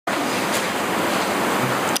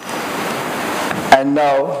And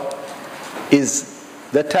now is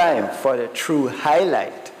the time for the true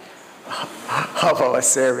highlight of our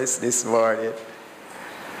service this morning.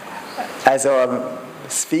 As our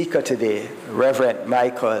speaker today, Rev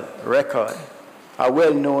Michael Reckord, a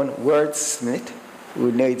well-known wordsmith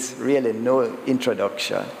who needs really no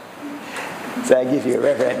introduction. So I give you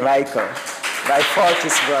Reverend Michael, my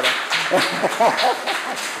Fortis brother.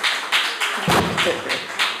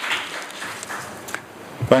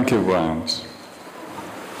 Thank you, Vance.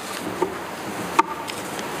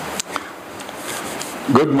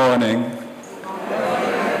 Good morning,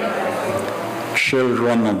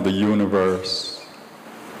 children of the universe,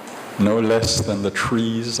 no less than the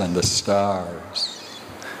trees and the stars.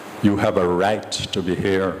 You have a right to be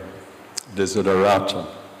here. Desiderata.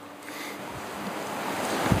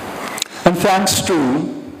 And thanks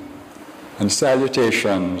to and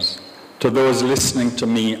salutations to those listening to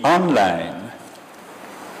me online.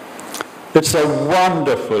 It's a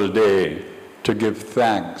wonderful day to give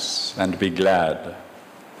thanks and be glad.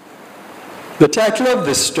 The title of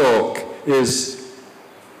this talk is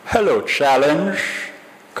Hello Challenge,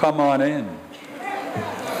 Come On In.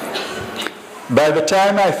 By the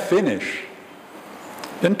time I finish,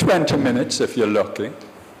 in 20 minutes if you're lucky,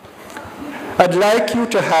 I'd like you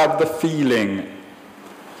to have the feeling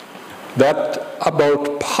that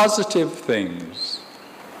about positive things,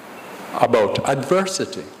 about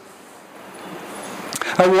adversity.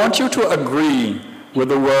 I want you to agree with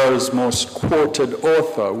the world's most quoted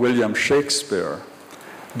author, William Shakespeare,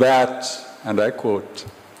 that, and I quote,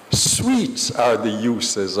 "Sweet are the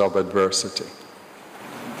uses of adversity."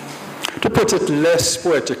 To put it less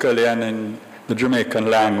poetically and in the Jamaican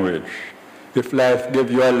language, if life gives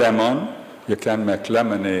you a lemon, you can make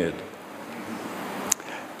lemonade.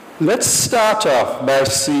 Let's start off by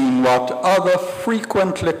seeing what other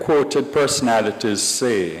frequently quoted personalities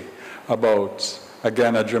say about,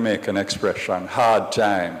 again, a Jamaican expression, hard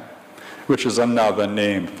time, which is another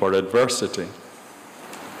name for adversity.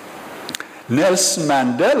 Nelson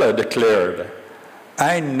Mandela declared,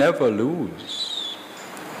 "I never lose.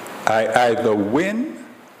 I either win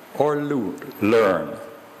or learn."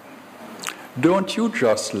 Don't you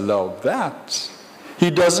just love that?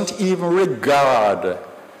 He doesn't even regard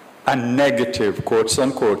a negative, quotes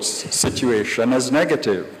unquote, situation as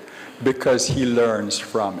negative because he learns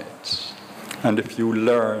from it. And if you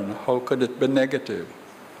learn, how could it be negative?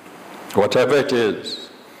 Whatever it is.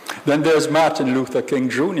 Then there's Martin Luther King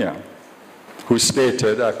Jr., who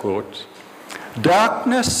stated, I quote,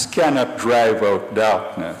 "Darkness cannot drive out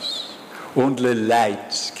darkness. Only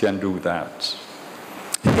light can do that.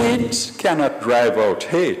 Hate cannot drive out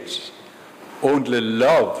hate. Only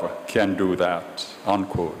love can do that,"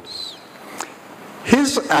 unquote.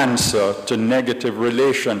 His answer to negative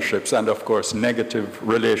relationships, and of course negative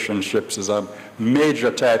relationships is a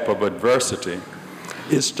major type of adversity,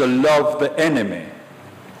 is to love the enemy.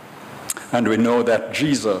 And we know that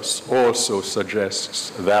Jesus also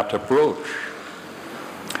suggests that approach.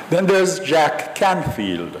 Then there's Jack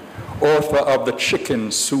Canfield, author of the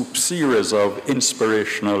Chicken Soup series of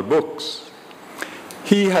inspirational books.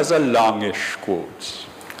 He has a longish quote.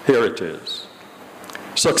 Here it is.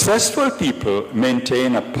 "Successful people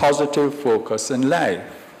maintain a positive focus in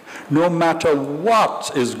life, no matter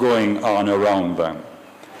what is going on around them.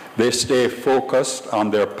 They stay focused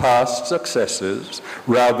on their past successes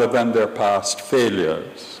rather than their past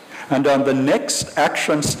failures, and on the next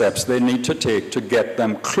action steps they need to take to get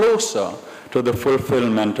them closer to the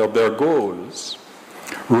fulfillment of their goals,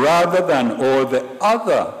 rather than all the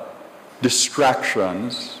other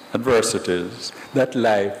distractions, adversities that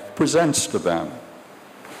life presents to them."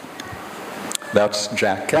 That's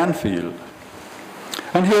Jack Canfield.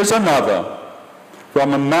 And here's another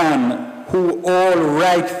from a man who all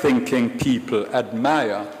right-thinking people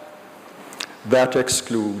admire. That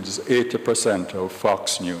excludes 80% of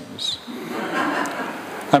Fox News.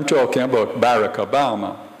 I'm talking about Barack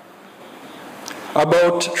Obama.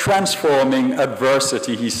 About transforming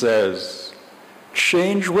adversity, he says,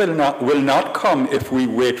 "Change will not come if we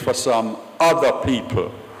wait for some other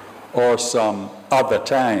people or some other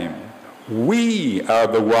time. We are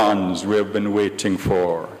the ones we have been waiting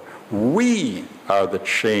for. We are the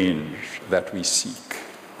change that we seek,"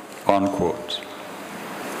 unquote.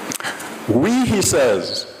 We, he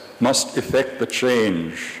says, must effect the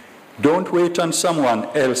change. Don't wait on someone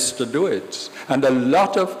else to do it. And a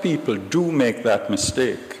lot of people do make that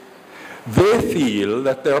mistake. They feel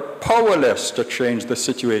that they're powerless to change the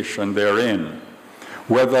situation they're in,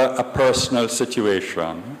 whether a personal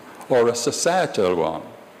situation or a societal one.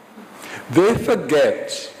 They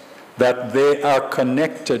forget that they are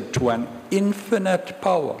connected to an infinite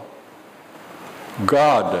power.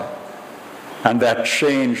 God, and that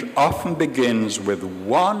change often begins with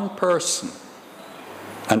one person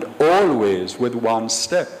and always with one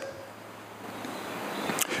step.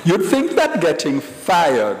 You'd think that getting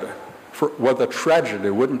fired was a tragedy,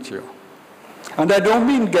 wouldn't you? And I don't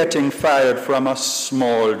mean getting fired from a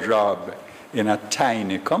small job in a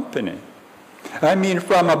tiny company. I mean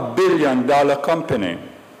from a billion-dollar company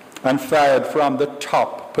and fired from the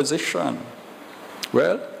top position.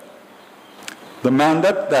 Well, the man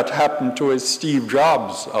that happened to is Steve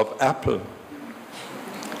Jobs of Apple.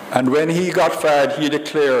 And when he got fired, he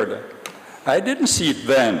declared, I didn't see it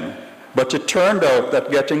then, but it turned out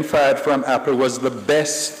that getting fired from Apple was the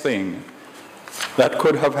best thing that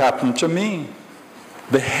could have happened to me.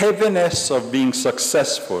 The heaviness of being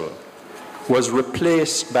successful was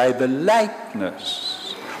replaced by the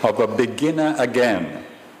lightness of a beginner again,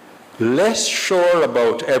 less sure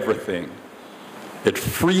about everything. It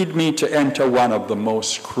freed me to enter one of the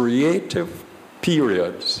most creative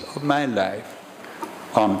periods of my life,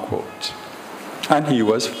 unquote. And he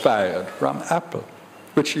was fired from Apple,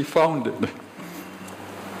 which he founded.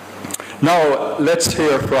 Now, let's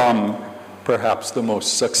hear from perhaps the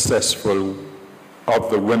most successful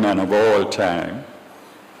of the women of all time,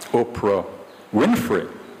 Oprah Winfrey.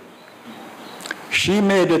 She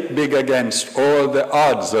made it big against all the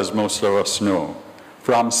odds, as most of us know.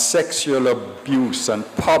 From sexual abuse and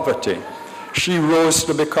poverty, she rose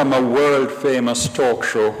to become a world-famous talk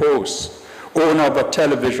show host, owner of a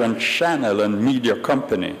television channel and media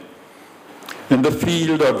company. In the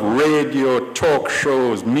field of radio, talk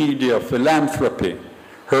shows, media, philanthropy,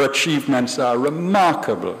 her achievements are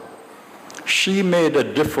remarkable. She made a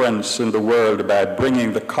difference in the world by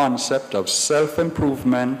bringing the concept of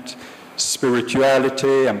self-improvement,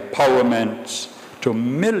 spirituality, empowerment to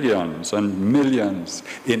millions and millions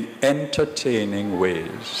in entertaining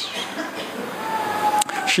ways.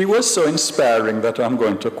 She was so inspiring that I'm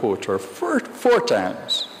going to quote her four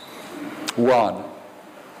times. One,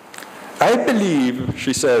 I believe,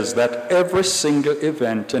 she says, that every single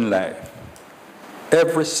event in life,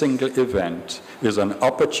 every single event is an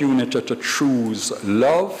opportunity to choose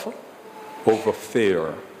love over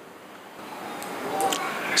fear.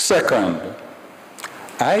 Second,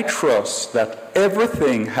 I trust that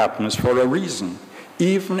everything happens for a reason,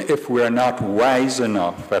 even if we are not wise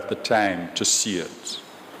enough at the time to see it.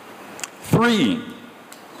 3,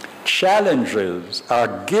 challenges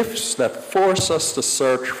are gifts that force us to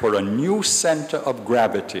search for a new center of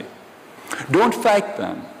gravity. Don't fight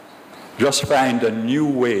them. Just find a new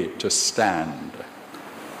way to stand.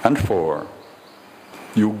 And 4,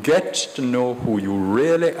 you get to know who you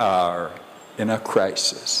really are in a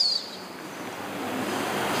crisis.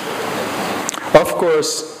 Of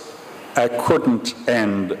course, I couldn't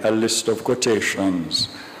end a list of quotations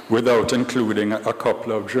without including a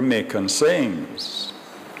couple of Jamaican sayings.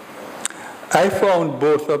 I found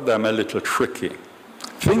both of them a little tricky.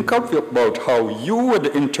 Think about how you would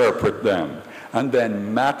interpret them and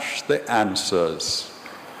then match the answers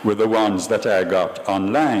with the ones that I got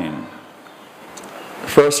online.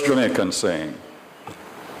 First Jamaican saying,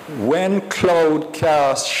 when cloud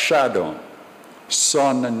casts shadow,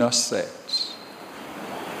 sun no set.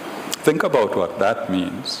 Think about what that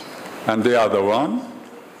means. And the other one,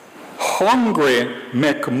 hungry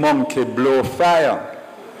make monkey blow fire.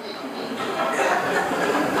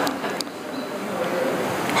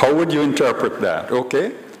 How would you interpret that?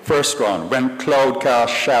 Okay, first one, when cloud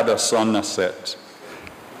casts shadow, sun no set.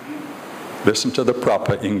 Listen to the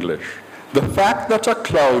proper English. The fact that a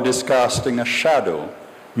cloud is casting a shadow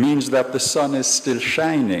means that the sun is still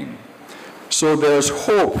shining. So there's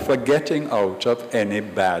hope for getting out of any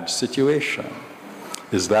bad situation.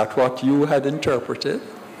 Is that what you had interpreted?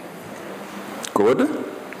 Good.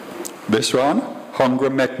 This one, hunger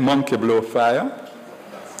make monkey blow fire.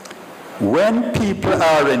 When people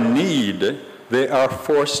are in need, they are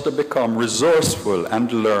forced to become resourceful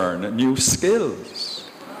and learn new skills.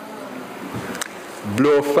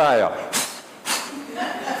 Blow fire.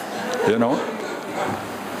 You know?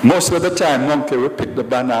 Most of the time, monkey will pick the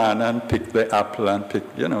banana and pick the apple and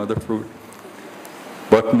pick, the fruit.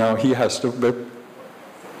 But now he has to be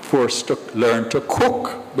forced to learn to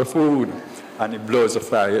cook the food, and he blows a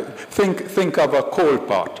fire. Think of a coal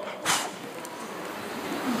pot.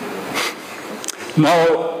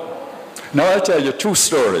 Now I'll tell you 2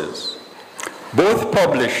 stories, both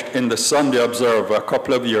published in the Sunday Observer a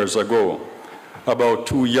couple of years ago, about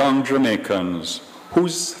 2 young Jamaicans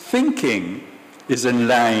whose thinking is in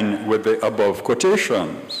line with the above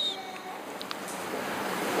quotations.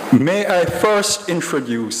 May I first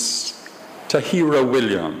introduce Tahira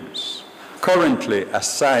Williams, currently a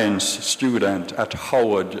science student at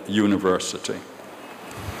Howard University.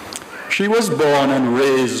 She was born and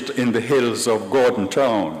raised in the hills of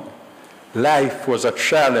Gordontown. Life was a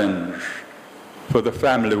challenge, for the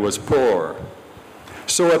family was poor.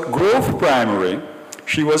 So at Grove Primary,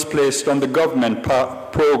 she was placed on the government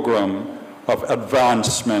program of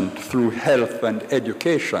advancement through health and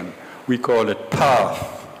education. We call it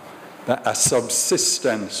PATH, a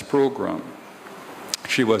subsistence program.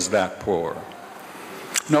 She was that poor.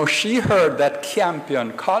 Now, she heard that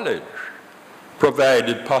Campion College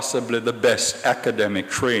provided possibly the best academic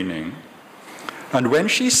training. And when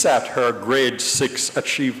she sat her grade 6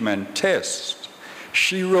 achievement test,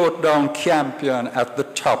 she wrote down Campion at the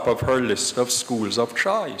top of her list of schools of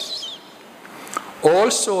choice.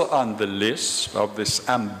 Also on the list of this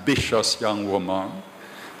ambitious young woman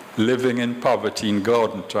living in poverty in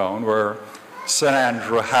Gordontown were St.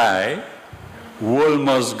 Andrew High,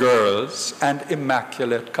 Wolmer's Girls, and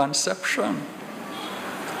Immaculate Conception.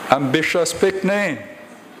 Ambitious picnic.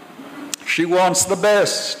 She wants the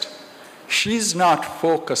best. She's not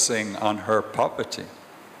focusing on her poverty.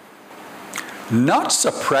 Not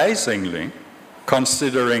surprisingly,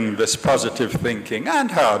 considering this positive thinking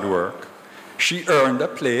and hard work, she earned a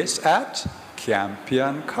place at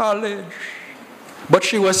Campion College. But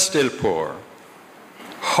she was still poor.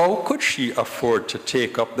 How could she afford to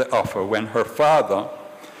take up the offer when her father,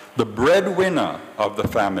 the breadwinner of the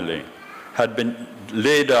family, had been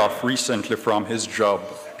laid off recently from his job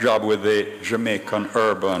with the Jamaican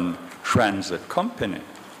Urban Transit Company?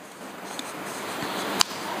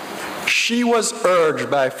 She was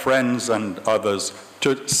urged by friends and others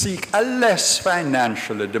to seek a less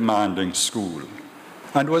financially demanding school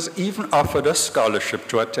and was even offered a scholarship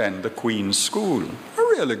to attend the Queen's School, a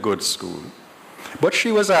really good school. But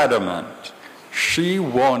she was adamant. She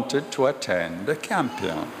wanted to attend the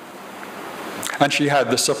Campion. And she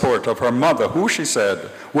had the support of her mother, who, she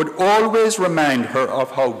said, would always remind her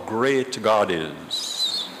of how great God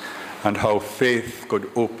is and how faith could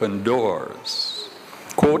open doors.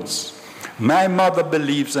 Quotes, "My mother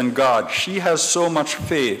believes in God. She has so much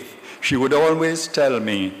faith. She would always tell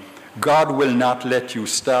me, God will not let you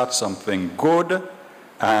start something good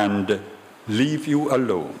and leave you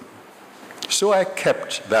alone. So I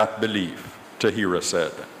kept that belief," Tahira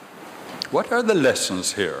said. What are the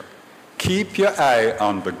lessons here? Keep your eye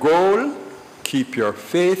on the goal. Keep your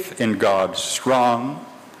faith in God strong.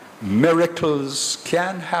 Miracles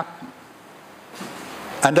can happen.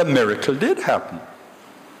 And a miracle did happen.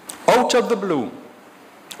 Out of the blue,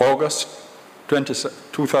 August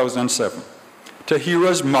 2007,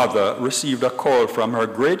 Tahira's mother received a call from her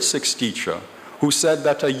grade 6 teacher who said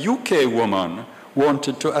that a UK woman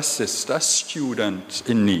wanted to assist a student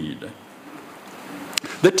in need.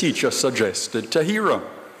 The teacher suggested Tahira.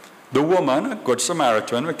 The woman, a good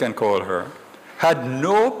Samaritan we can call her, had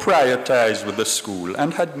no prior ties with the school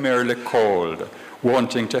and had merely called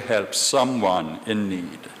wanting to help someone in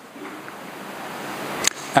need.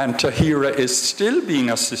 And Tahira is still being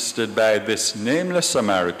assisted by this nameless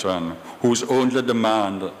Samaritan whose only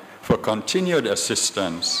demand for continued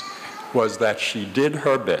assistance was that she did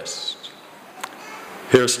her best.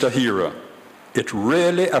 Here's Tahira. It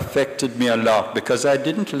really affected me a lot because I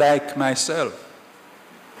didn't like myself.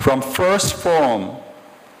 From first form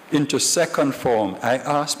into second form, I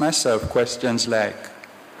asked myself questions like,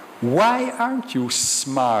 why aren't you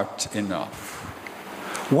smart enough?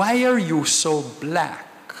 Why are you so black?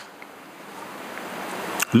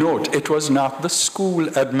 Note, it was not the school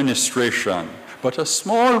administration, but a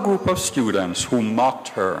small group of students who mocked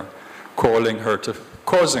her, causing her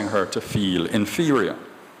to feel inferior.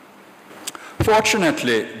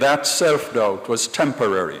 Fortunately, that self-doubt was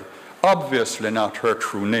temporary, obviously not her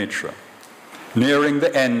true nature. Nearing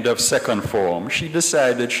the end of second form, she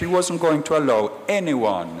decided she wasn't going to allow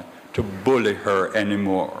anyone to bully her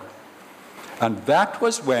anymore. And that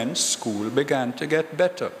was when school began to get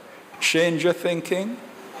better. Change your thinking,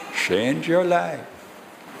 change your life.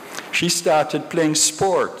 She started playing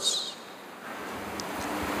sports,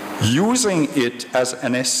 using it as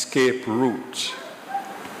an escape route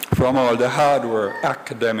from all the hard work,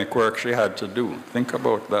 academic work she had to do. Think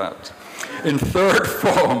about that. In third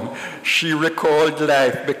form, she recalled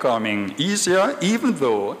life becoming easier, even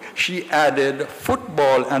though she added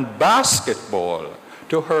football and basketball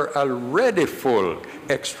to her already full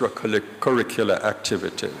extracurricular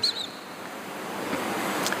activities.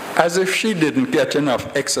 As if she didn't get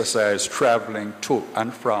enough exercise traveling to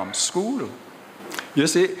and from school. You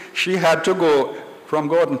see, she had to go from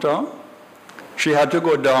Gordontown, she had to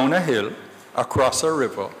go down a hill, across a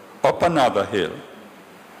river, up another hill,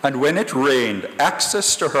 And when it rained,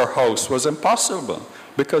 access to her house was impossible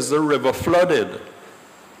because the river flooded.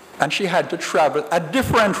 And she had to travel a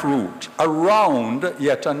different route around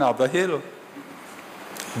yet another hill.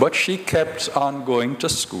 But she kept on going to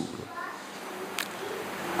school.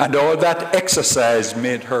 And all that exercise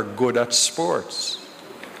made her good at sports,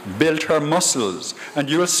 built her muscles, and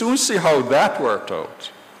you will soon see how that worked out.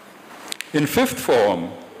 In fifth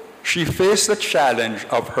form, she faced the challenge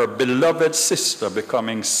of her beloved sister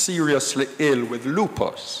becoming seriously ill with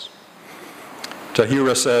lupus.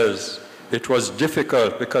 Tahira says, "It was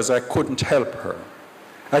difficult because I couldn't help her.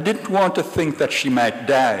 I didn't want to think that she might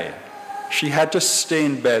die. She had to stay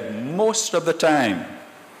in bed most of the time.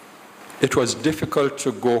 It was difficult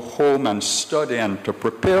to go home and study and to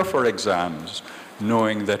prepare for exams,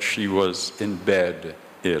 knowing that she was in bed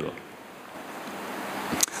ill."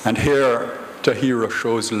 And here, Tahira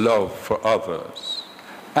shows love for others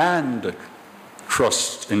and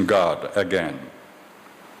trust in God again.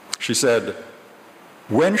 She said,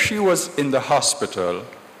 "When she was in the hospital,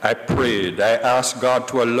 I prayed. I asked God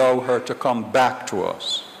to allow her to come back to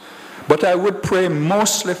us. But I would pray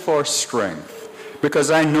mostly for strength,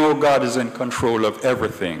 because I know God is in control of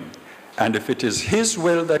everything. And if it is His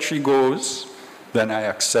will that she goes, then I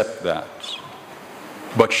accept that."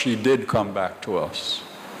 But she did come back to us.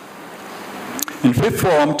 In fifth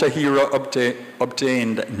form, Tahira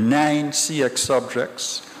obtained 9 CX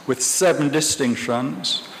subjects with 7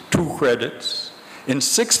 distinctions, 2 credits. In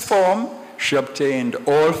sixth form, she obtained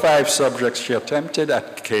all 5 subjects she attempted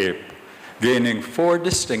at Cape, gaining 4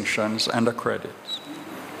 distinctions and a credit.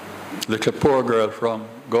 Little poor girl from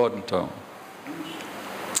Gordontown.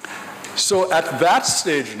 So at that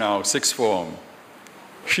stage now, sixth form,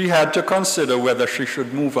 she had to consider whether she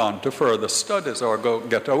should move on to further studies or go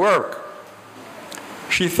get a work.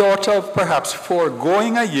 She thought of perhaps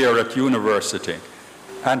foregoing a year at university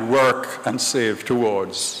and work and save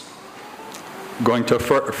towards going to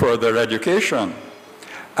further education.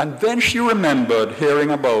 And then she remembered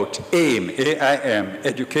hearing about AIM, A-I-M,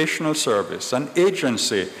 Educational Service, an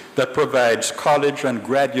agency that provides college and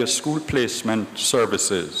graduate school placement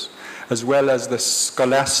services, as well as the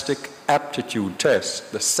Scholastic Aptitude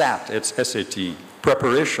Test, the SAT, it's SAT,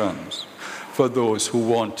 preparations for those who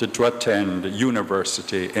wanted to attend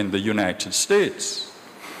university in the United States.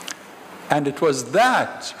 And it was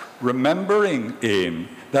that, remembering AIM,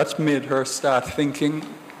 that made her start thinking,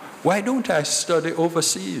 why don't I study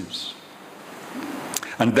overseas?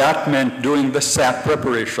 And that meant doing the SAT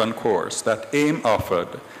preparation course that AIM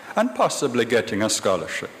offered and possibly getting a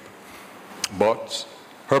scholarship. But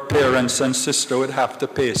her parents and sister would have to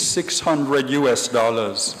pay $600 US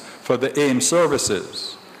for the AIM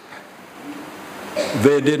services.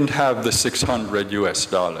 They didn't have the $600 US.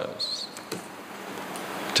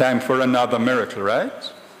 Time for another miracle,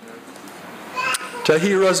 right?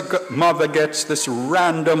 Tahira's mother gets this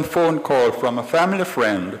random phone call from a family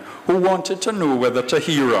friend who wanted to know whether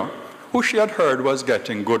Tahira, who she had heard was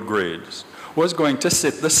getting good grades, was going to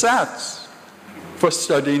sit the SATs for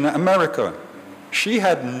studying in America. She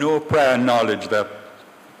had no prior knowledge that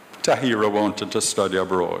Tahira wanted to study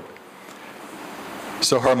abroad.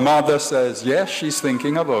 So her mother says, yes, she's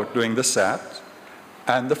thinking about doing the SAT,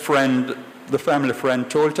 and the family friend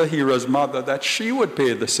told Tahira's mother that she would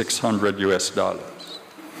pay the $600 US.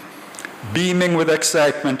 Beaming with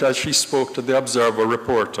excitement as she spoke to the Observer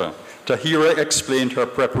reporter, Tahira explained her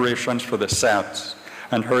preparations for the SAT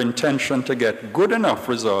and her intention to get good enough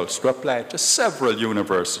results to apply to several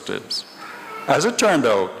universities. As it turned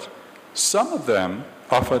out, some of them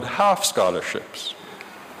offered half scholarships,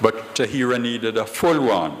 but Tahira needed a full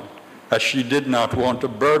one, as she did not want to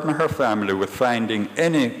burden her family with finding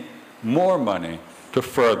any more money to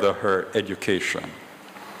further her education.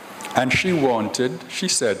 And she wanted, she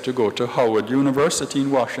said, to go to Howard University in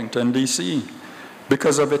Washington, D.C.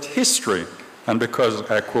 because of its history and because,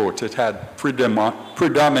 I quote, it had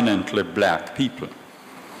predominantly black people.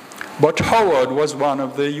 But Howard was one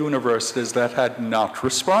of the universities that had not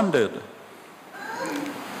responded.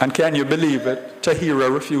 And can you believe it?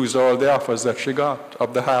 Tahira refused all the offers that she got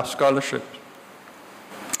of the half scholarship.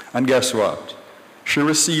 And guess what? She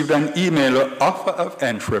received an email offer of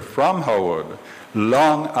entry from Howard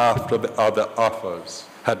long after the other offers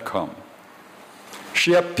had come.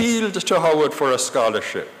 She appealed to Howard for a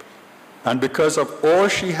scholarship, and because of all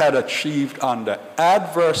she had achieved under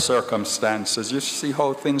adverse circumstances, you see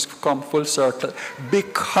how things come full circle,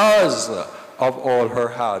 because of all her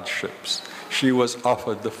hardships, she was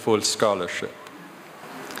offered the full scholarship.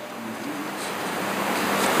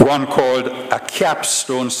 One called a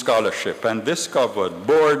capstone scholarship, and this covered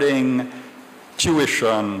boarding,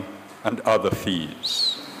 tuition, and other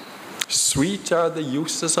fees. Sweet are the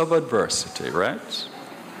uses of adversity, right?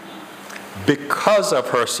 Because of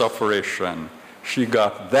her sufferation, she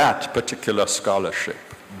got that particular scholarship.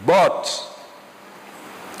 But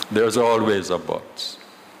there's always a but.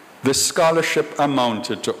 This scholarship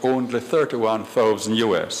amounted to only $31,000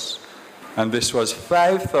 US, and this was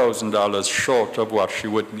 $5,000 short of what she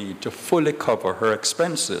would need to fully cover her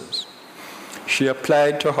expenses. She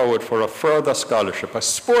applied to Howard for a further scholarship, a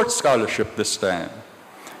sports scholarship this time,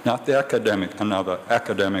 not the academic, another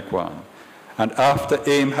academic one. And after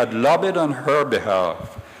AIM had lobbied on her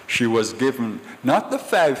behalf, she was given not the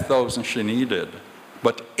 $5,000 she needed,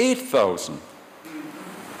 but $8,000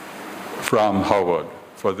 from Howard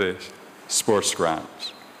for the sports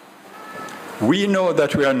grant. We know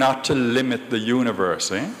that we are not to limit the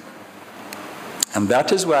universe, and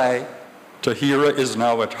that is why Tahira is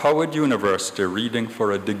now at Howard University reading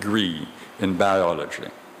for a degree in biology.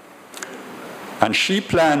 And she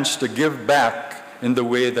plans to give back in the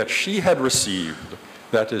way that she had received.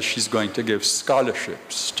 That is, she's going to give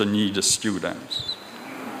scholarships to needy students.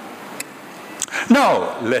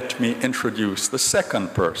 Now, let me introduce the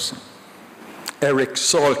second person, Eric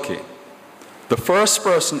Solke, the first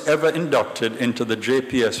person ever inducted into the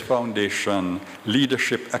JPS Foundation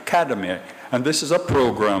Leadership Academy. And this is a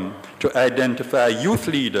program to identify youth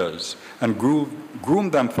leaders and groom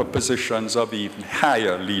them for positions of even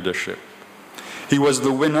higher leadership. He was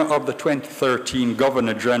the winner of the 2013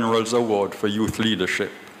 Governor General's Award for Youth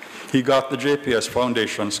Leadership. He got the JPS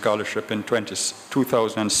Foundation Scholarship in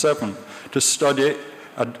 2007 to study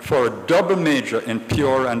for a double major in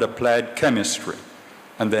pure and applied chemistry.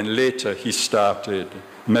 And then later he started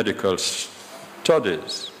medical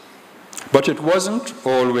studies. But it wasn't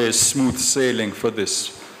always smooth sailing for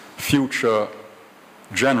this future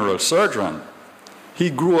general surgeon. He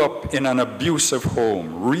grew up in an abusive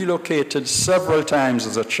home, relocated several times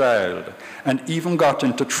as a child, and even got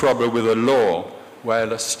into trouble with the law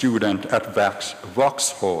while a student at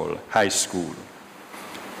Vauxhall High School.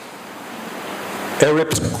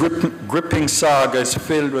 Eric's gripping saga is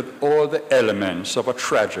filled with all the elements of a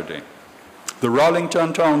tragedy. The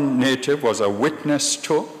Rollington town native was a witness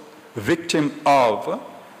to, victim of,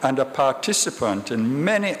 and a participant in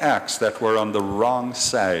many acts that were on the wrong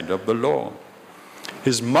side of the law.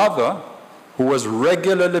 His mother, who was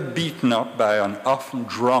regularly beaten up by an often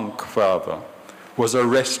drunk father, was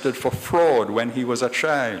arrested for fraud when he was a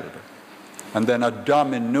child. And then a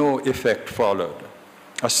domino effect followed,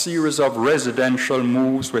 a series of residential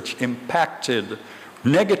moves which impacted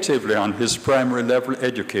negatively on his primary level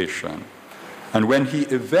education. And when he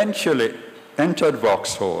eventually entered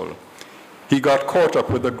Vauxhall, he got caught up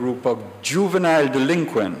with a group of juvenile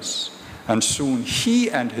delinquents, and soon he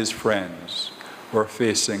and his friends were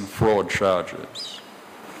facing fraud charges.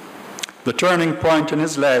 The turning point in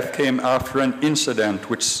his life came after an incident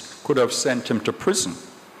which could have sent him to prison.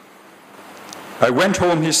 I went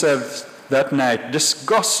home, he said, that night,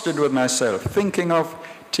 disgusted with myself, thinking of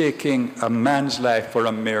taking a man's life for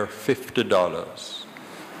a mere $50.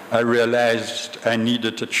 I realized I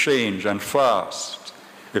needed to change and fast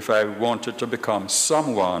if I wanted to become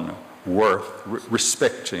someone worth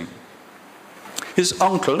respecting. His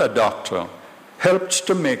uncle, a doctor, helped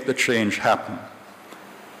to make the change happen.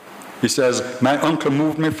 He says, my uncle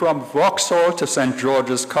moved me from Vauxhall to St.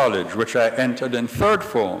 George's College, which I entered in third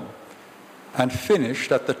form and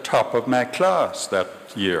finished at the top of my class that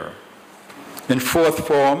year. In fourth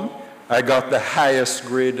form, I got the highest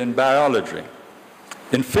grade in biology.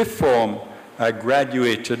 In fifth form, I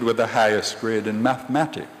graduated with the highest grade in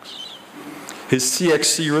mathematics. His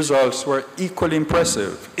CXC results were equally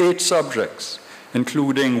impressive, 8 subjects,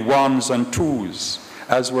 including 1s and 2s,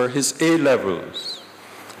 as were his A-levels.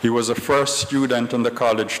 He was the first student in the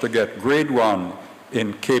college to get grade 1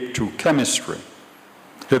 in Cape 2 chemistry.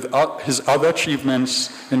 His other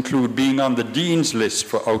achievements include being on the dean's list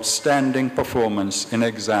for outstanding performance in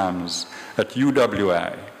exams at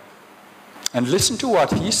UWI. And listen to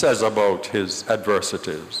what he says about his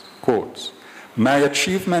adversities. Quotes, my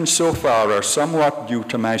achievements so far are somewhat due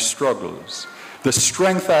to my struggles, the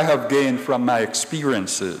strength I have gained from my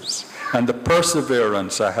experiences, and the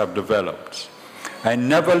perseverance I have developed. I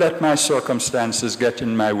never let my circumstances get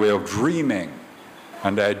in my way of dreaming,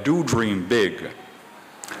 and I do dream big.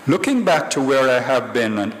 Looking back to where I have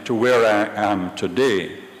been and to where I am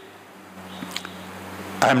today,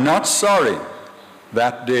 I'm not sorry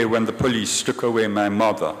that day when the police took away my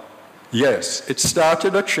mother. Yes, it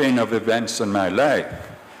started a chain of events in my life,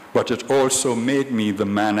 but it also made me the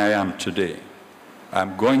man I am today.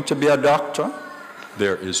 I'm going to be a doctor.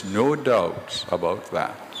 There is no doubt about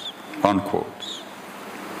that. Unquote.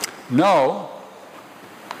 Now,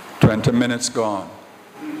 20 minutes gone.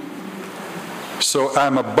 So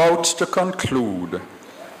I'm about to conclude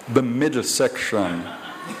the middle section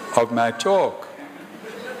of my talk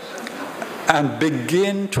and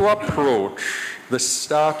begin to approach the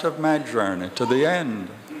start of my journey to the end.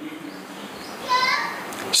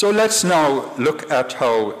 So let's now look at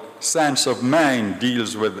how Science of Mind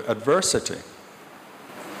deals with adversity.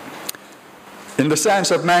 In the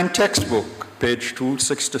Science of Mind textbook, page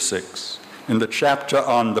 266, in the chapter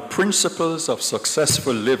on the principles of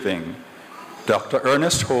successful living, Dr.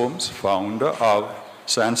 Ernest Holmes, founder of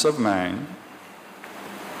Science of Mind,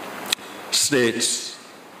 states,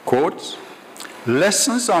 quote,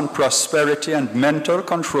 "Lessons on prosperity and mental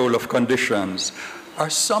control of conditions are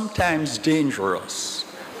sometimes dangerous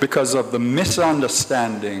because of the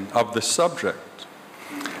misunderstanding of the subject.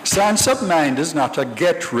 Science of Mind is not a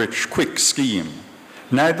get-rich-quick scheme.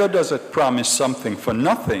 Neither does it promise something for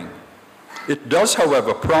nothing. It does,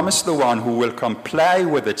 however, promise the one who will comply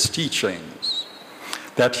with its teachings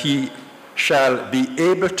that he shall be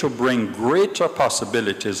able to bring greater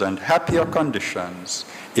possibilities and happier conditions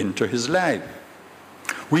into his life.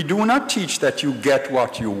 We do not teach that you get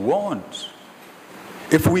what you want.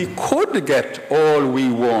 If we could get all we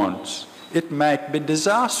want, it might be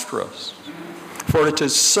disastrous, for it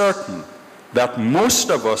is certain that most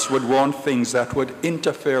of us would want things that would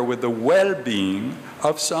interfere with the well-being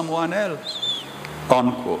of someone else,"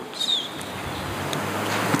 unquote.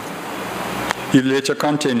 He later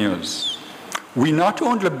continues, "We not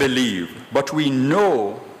only believe, but we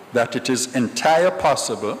know that it is entirely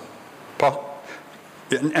possible,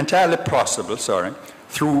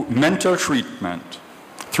 through mental treatment,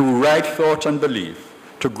 through right thought and belief,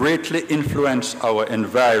 to greatly influence our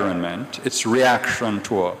environment, its reaction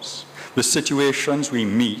to us, the situations we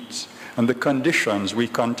meet, and the conditions we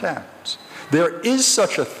contact. There is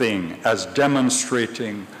such a thing as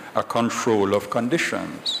demonstrating a control of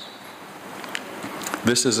conditions."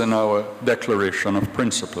 This is in our Declaration of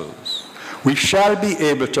Principles. "We shall be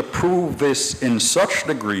able to prove this in such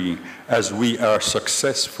degree as we are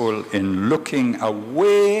successful in looking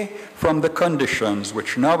away from the conditions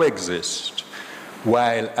which now exist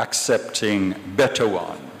while accepting better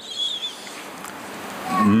ones.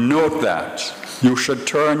 Note that you should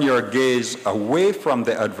turn your gaze away from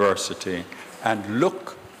the adversity and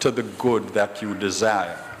look to the good that you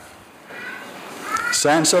desire.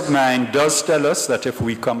 Science of Mind does tell us that if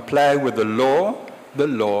we comply with the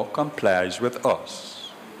law complies with us.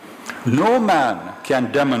 No man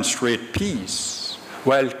can demonstrate peace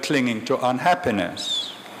while clinging to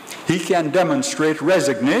unhappiness. He can demonstrate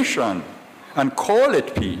resignation and call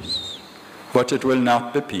it peace, but it will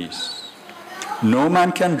not be peace. No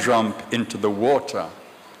man can jump into the water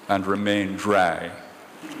and remain dry.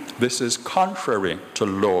 This is contrary to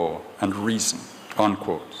law and reason,"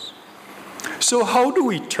 unquote. So how do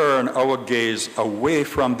we turn our gaze away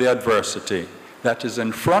from the adversity that is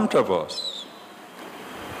in front of us?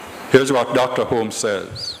 Here's what Dr. Holmes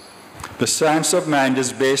says. "The Science of Mind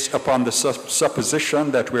is based upon the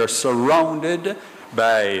supposition that we are surrounded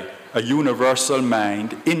by a universal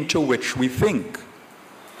mind into which we think.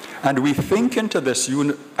 And we think into this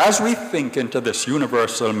as we think into this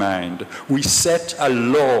universal mind, we set a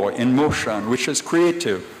law in motion which is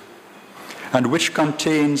creative and which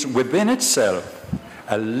contains within itself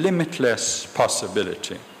a limitless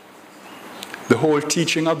possibility. The whole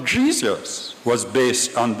teaching of Jesus was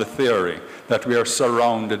based on the theory that we are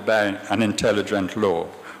surrounded by an intelligent law,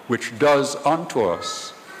 which does unto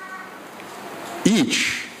us,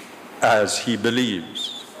 each as he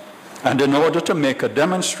believes. And in order to make a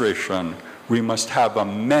demonstration, we must have a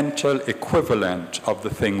mental equivalent of the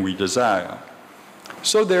thing we desire.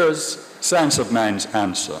 So there's Science of Mind's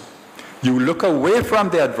answer. You look away from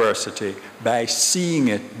the adversity by seeing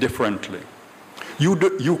it differently.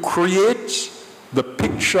 You create the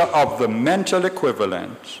picture of the mental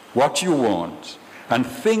equivalent, what you want, and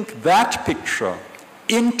think that picture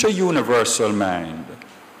into universal mind,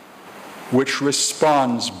 which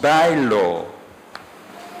responds by law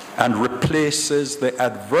and replaces the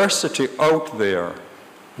adversity out there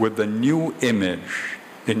with the new image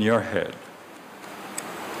in your head.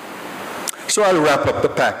 So I'll wrap up the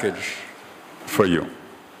package for you.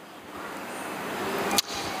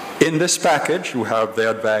 In this package, you have the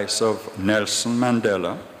advice of Nelson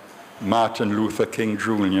Mandela, Martin Luther King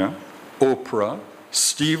Jr., Oprah,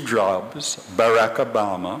 Steve Jobs, Barack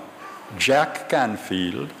Obama, Jack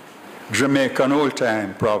Canfield, Jamaican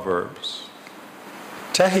old-time proverbs,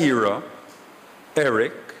 Tahira,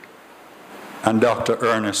 Eric, and Dr.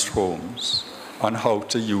 Ernest Holmes on how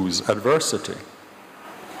to use adversity.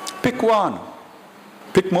 Pick one.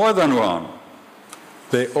 Pick more than one.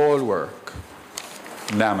 They all work.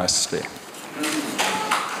 Namaste.